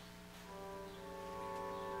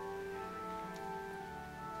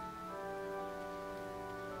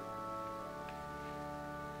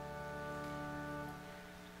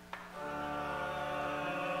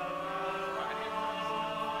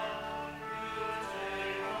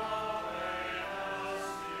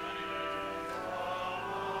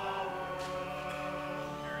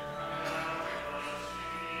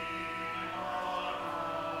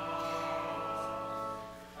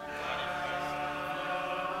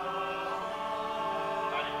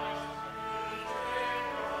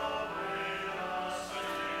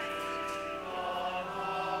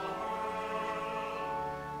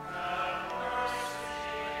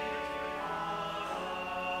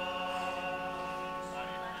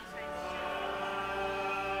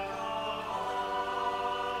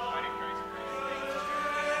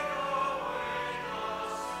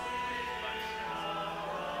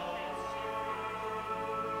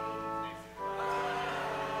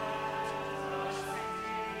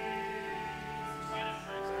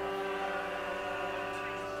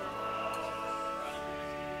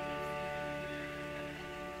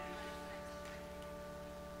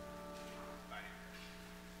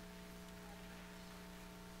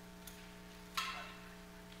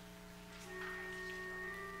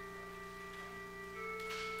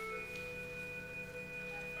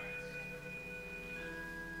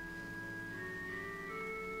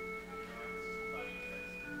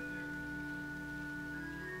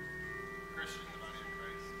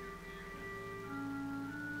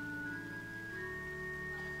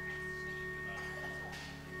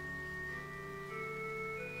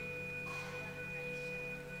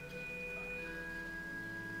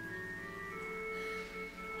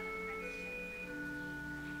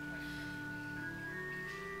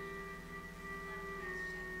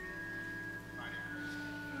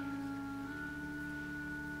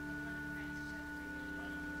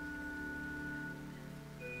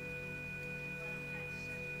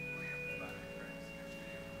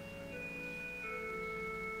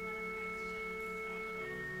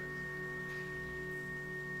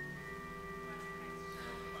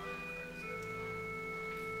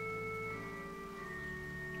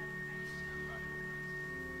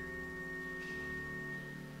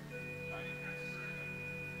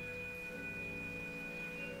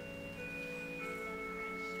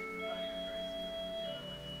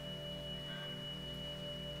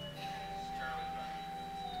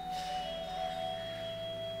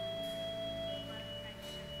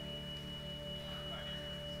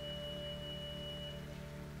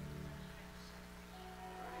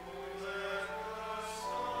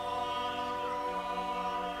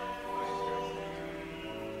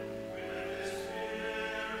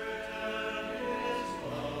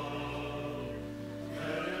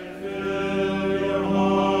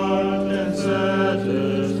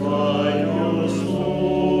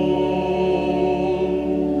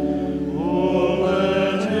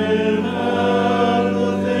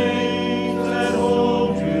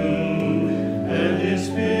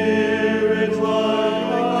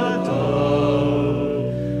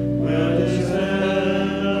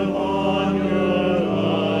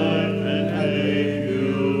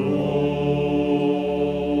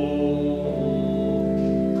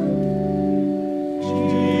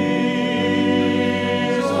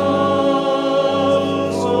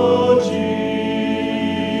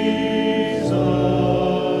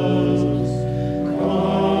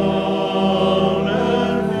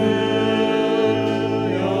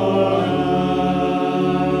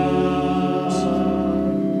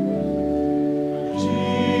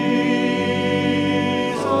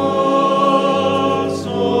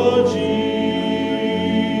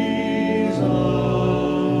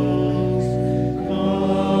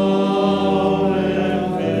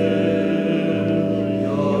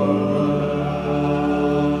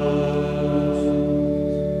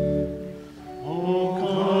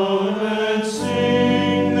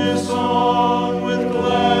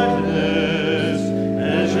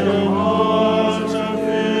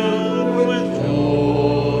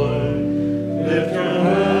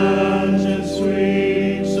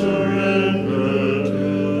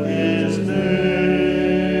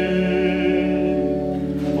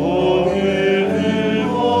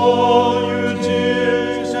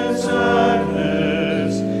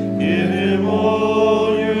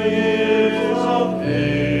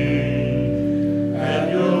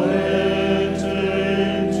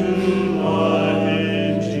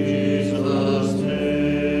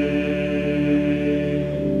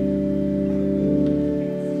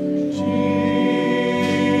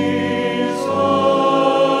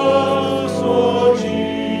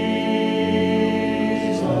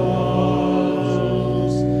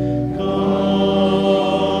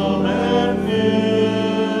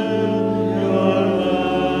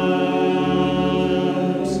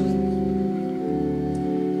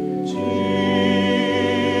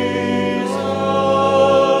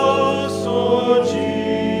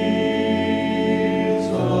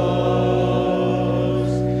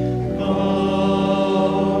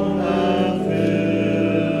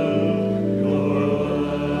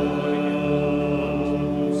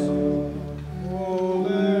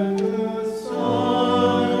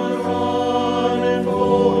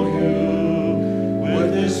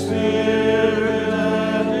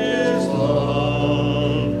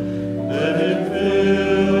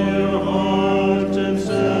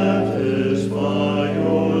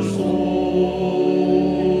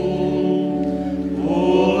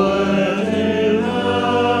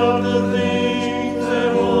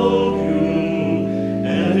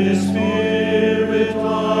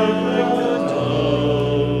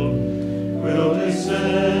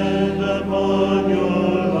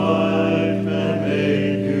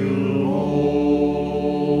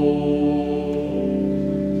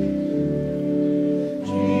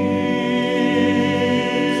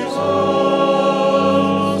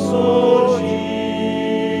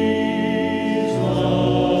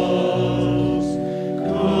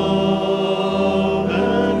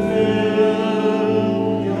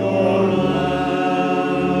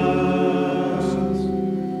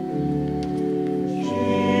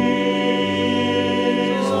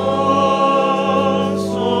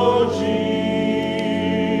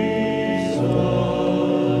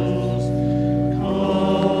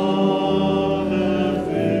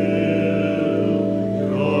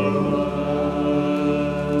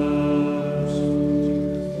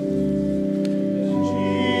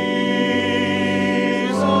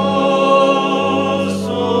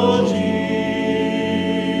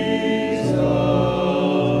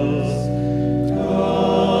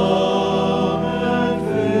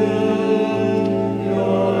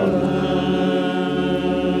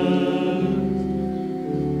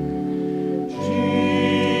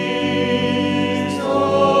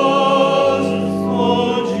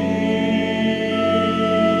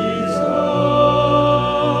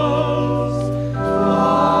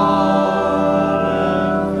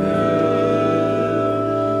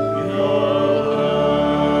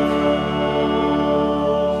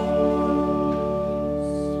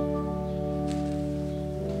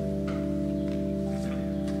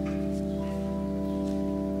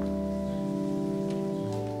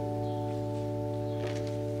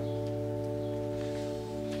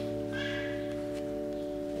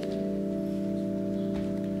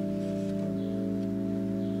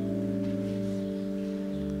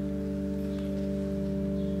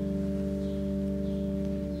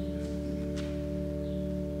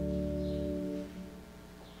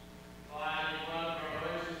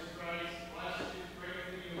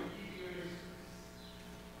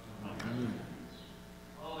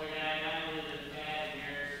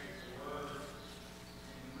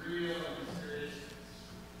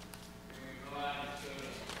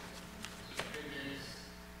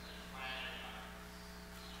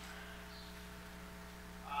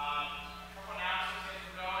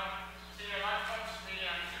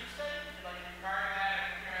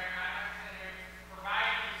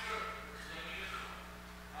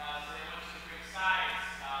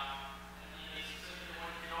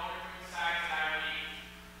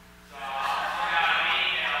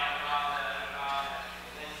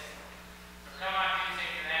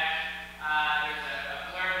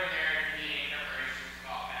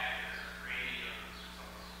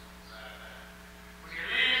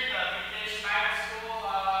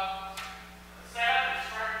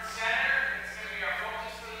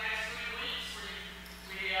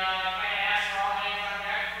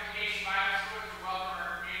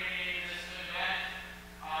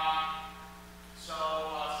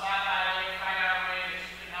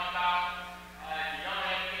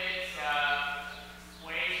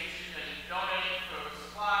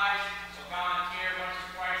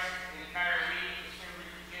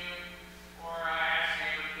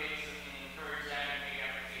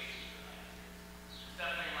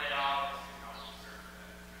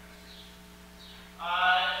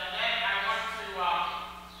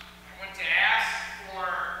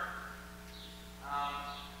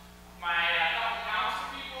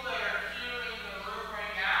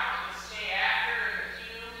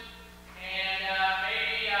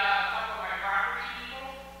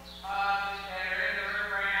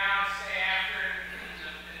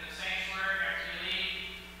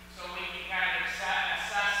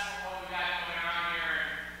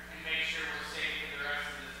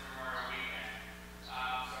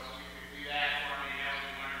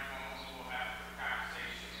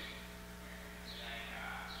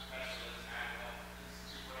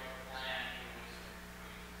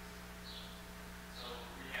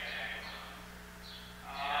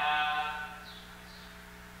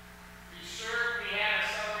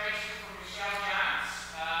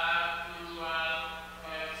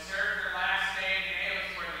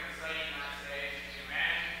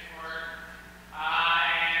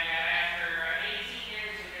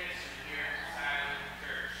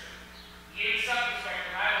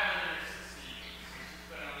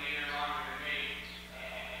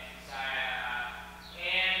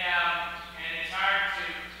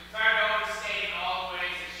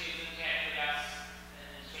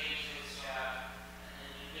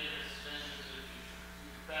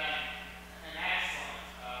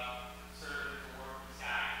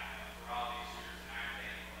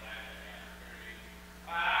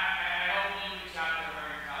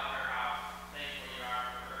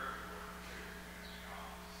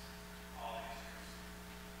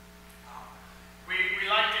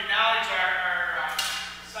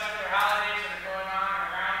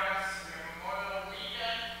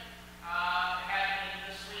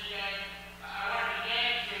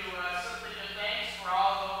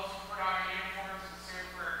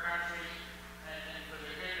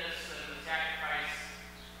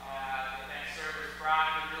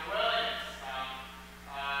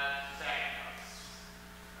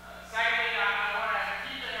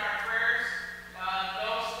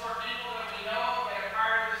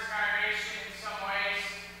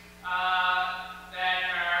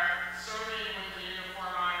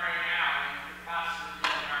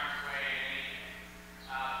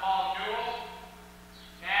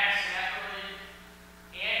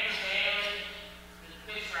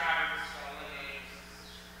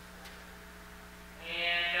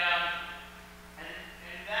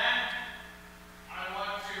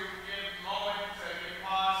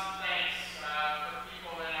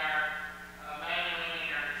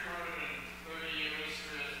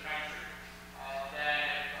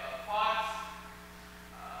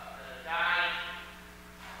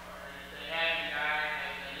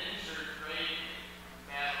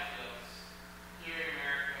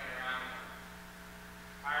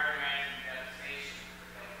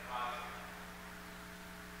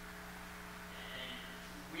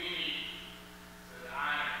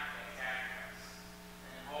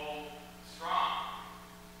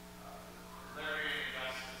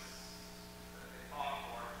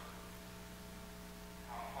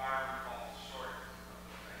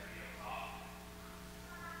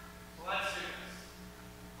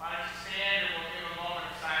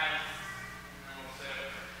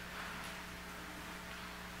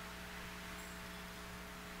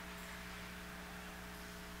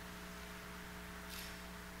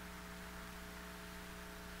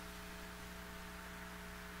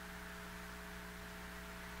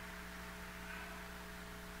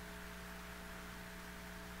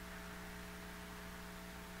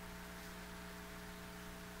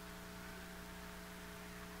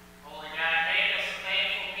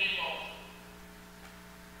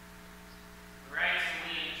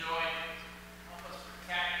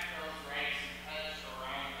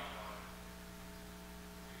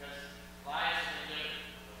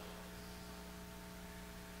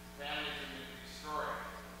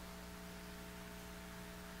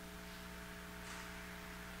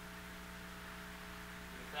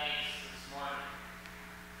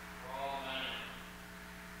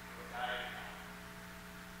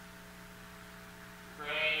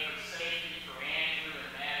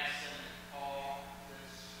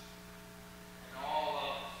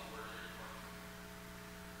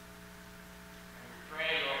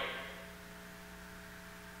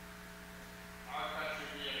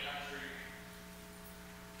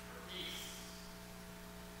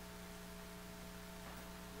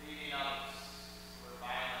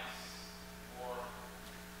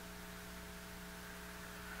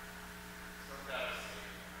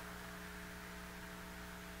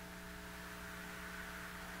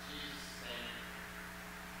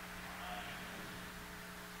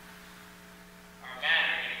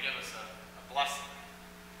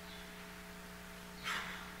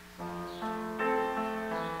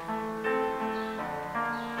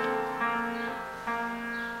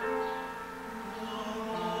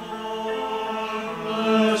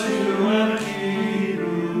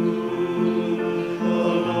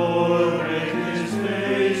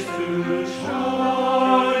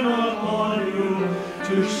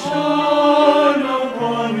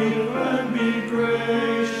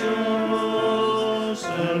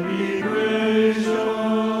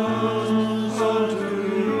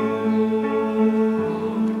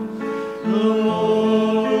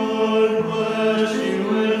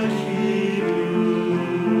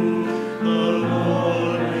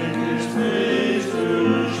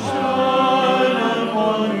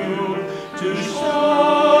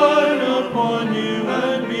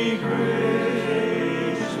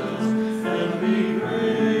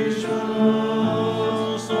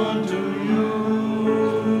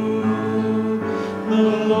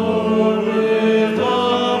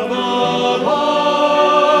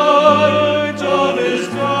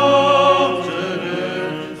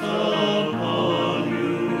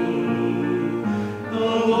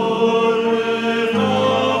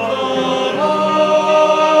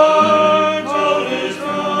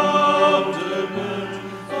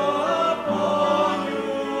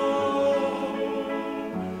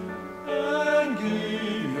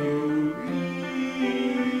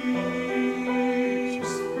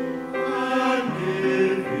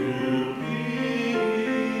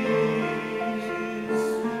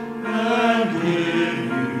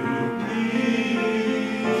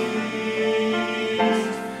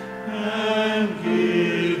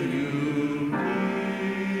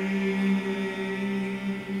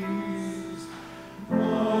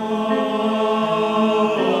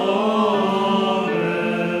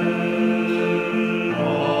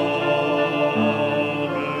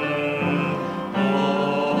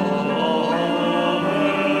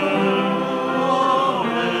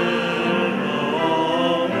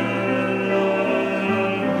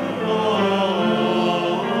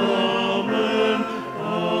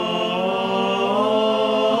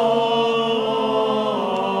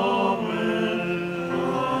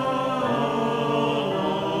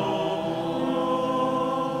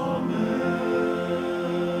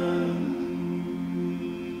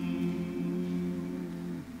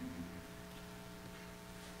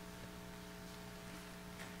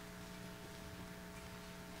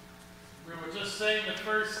 sing the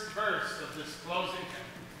first verse of this closing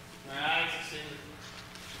hymn. All right, so sing the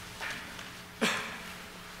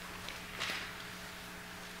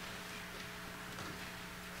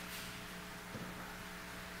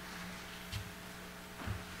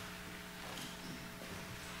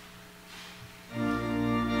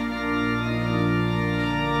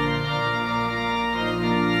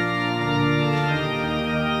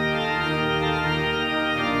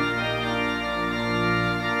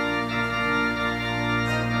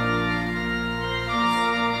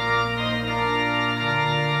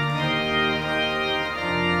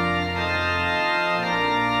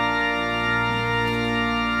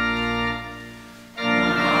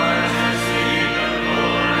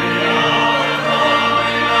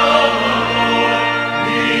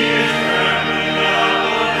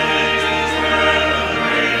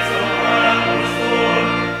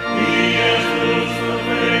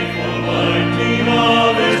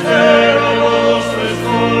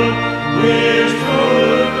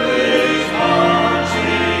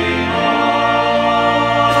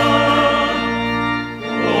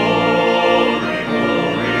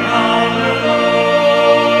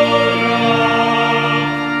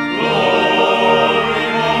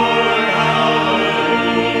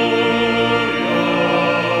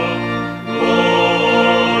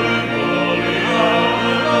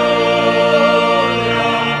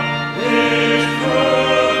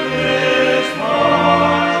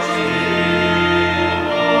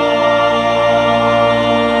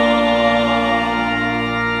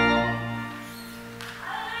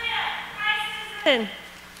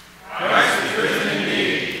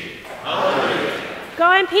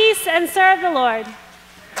Go in peace and serve the Lord.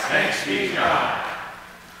 Thanks be to God.